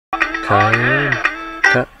Kiyan,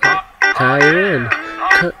 Kiyan,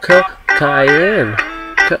 Kiyan,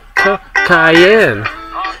 Kiyan,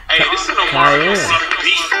 Kiyan.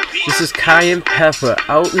 This is Kiyan Pepper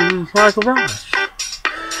out in my garage.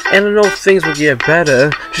 And I know things will get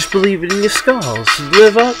better. Just believe it in your skulls.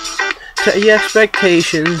 Live up to your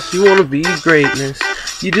expectations. You want to be greatness.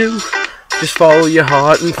 You do. Just follow your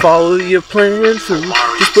heart and follow your plan through.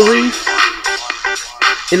 Just believe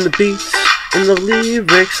in the beats, in the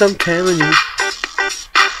lyrics. I'm telling you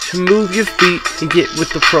to move your feet and get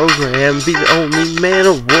with the program. Be the only man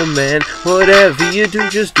or woman. Whatever you do,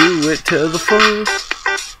 just do it to the fullest.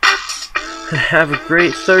 Have a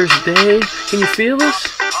great Thursday. Can you feel this?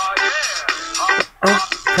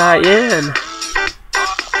 Kiyan,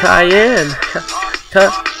 Kiyan,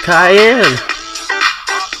 Kiyan,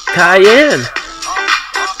 Kiyan,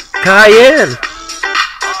 Kiyan,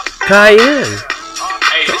 Kiyan,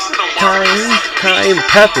 Kiyan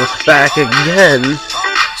Pepper back again.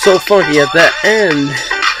 So funky at the end.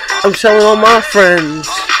 I'm telling all my friends,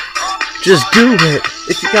 just do it.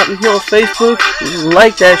 If you got me on Facebook,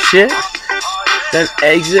 like that shit. Then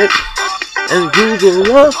exit and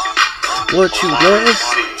Google up what you love.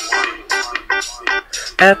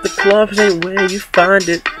 At the clubs ain't where you find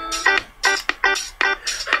it.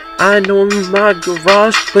 I know in my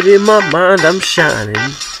garage, but in my mind I'm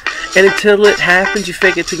shining. And until it happens, you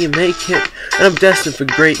fake it till you make it. And I'm destined for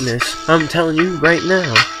greatness, I'm telling you right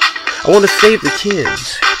now. I want to save the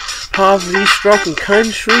kids. Poverty-stricken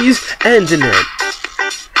countries, ending it.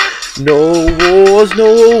 No wars,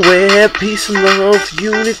 nowhere, peace and love,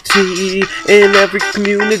 unity in every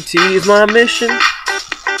community is my mission.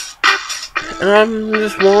 And I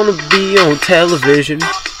just wanna be on television.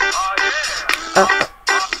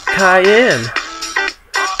 Kiyan,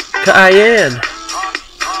 Kiyan,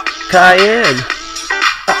 Kiyan,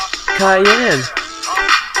 Kiyan,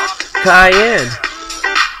 Kiyan,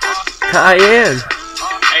 Kiyan.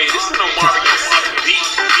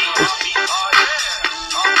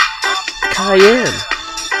 Kiyan,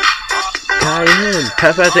 Kiyan,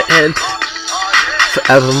 Pepper at the end.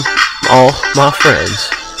 Forever, all my friends.